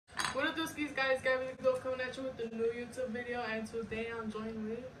Skis guys, Gabby the Goat coming at you with the new YouTube video, and today I'm joined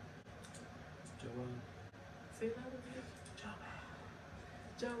with Joanne. Say that again.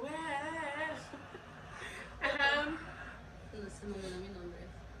 Joanne.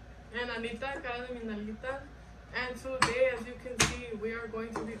 And Anita, cara de mi nalguita. And today, as you can see, we are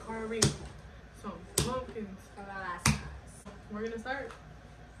going to be carving some pumpkins. We're gonna start.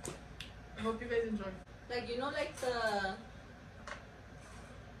 I hope you guys enjoy. Like, you know, like the...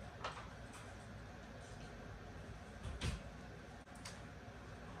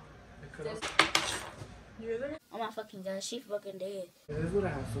 You there? Oh my fucking god, she fucking dead. This is what I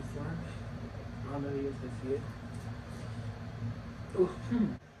have so far. I don't know if you guys can see it. Ooh.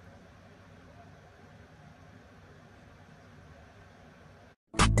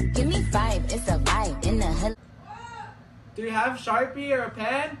 Give me 5, it's a vibe in the hood. Do you have Sharpie or a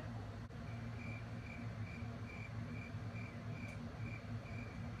pen?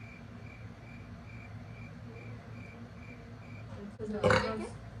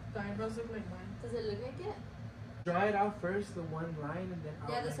 The eyebrows look like mine. Does it look like it? Draw it out first, the one line, and then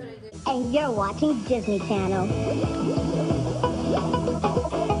Yeah, that's what I did. And you're watching Disney Channel.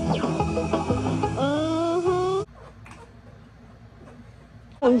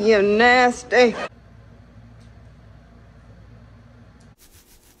 Oh, you nasty.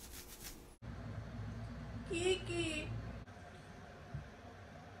 Kiki.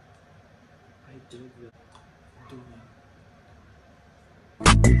 I did it.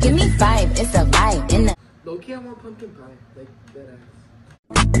 Give me 5, it's a vibe in the. Low-key, I want pumpkin pie. Like, that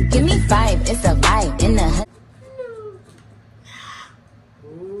ass. Give me 5, it's a vibe in the hood.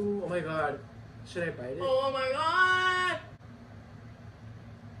 Ooh, oh my god. Should I bite it? Oh my god.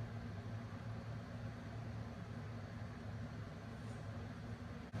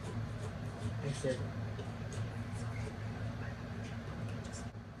 I said.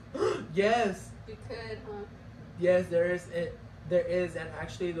 Yes! You could, huh? Yes, there is, and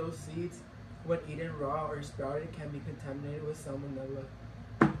actually those seeds, when eaten raw or sprouted, can be contaminated with salmonella.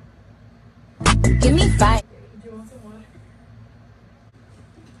 Give me 5. Do you want some water?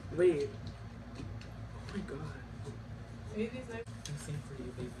 Wait. Oh my god. Eat these next. I'm saying for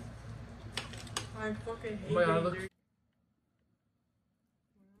you, baby. I fucking hate Oh my god, it. look.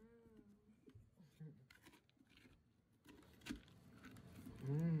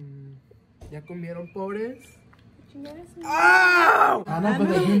 ¿Ya comieron, pobres? Oh! Anna, but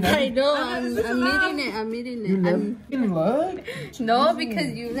like, you never, I know, I'm eating you it. never can look? No,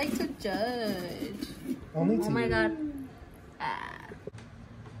 because you like to judge. Only Oh my god. Ah.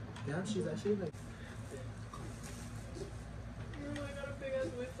 Damn, she's actually like... Oh, I got a big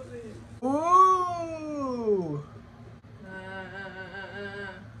ass whiff of it. Ooh!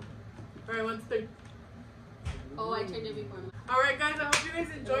 Alright, 1, 2, 3. Oh, I turned it before. Alright guys, I hope you guys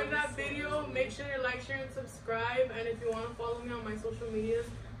enjoyed that video. Make sure you like, share, and subscribe. And if you want to follow me on my social medias,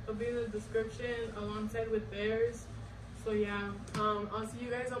 they'll be in the description alongside with theirs. So yeah, I'll see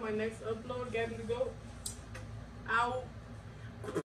you guys on my next upload. Gabby the Goat. Out.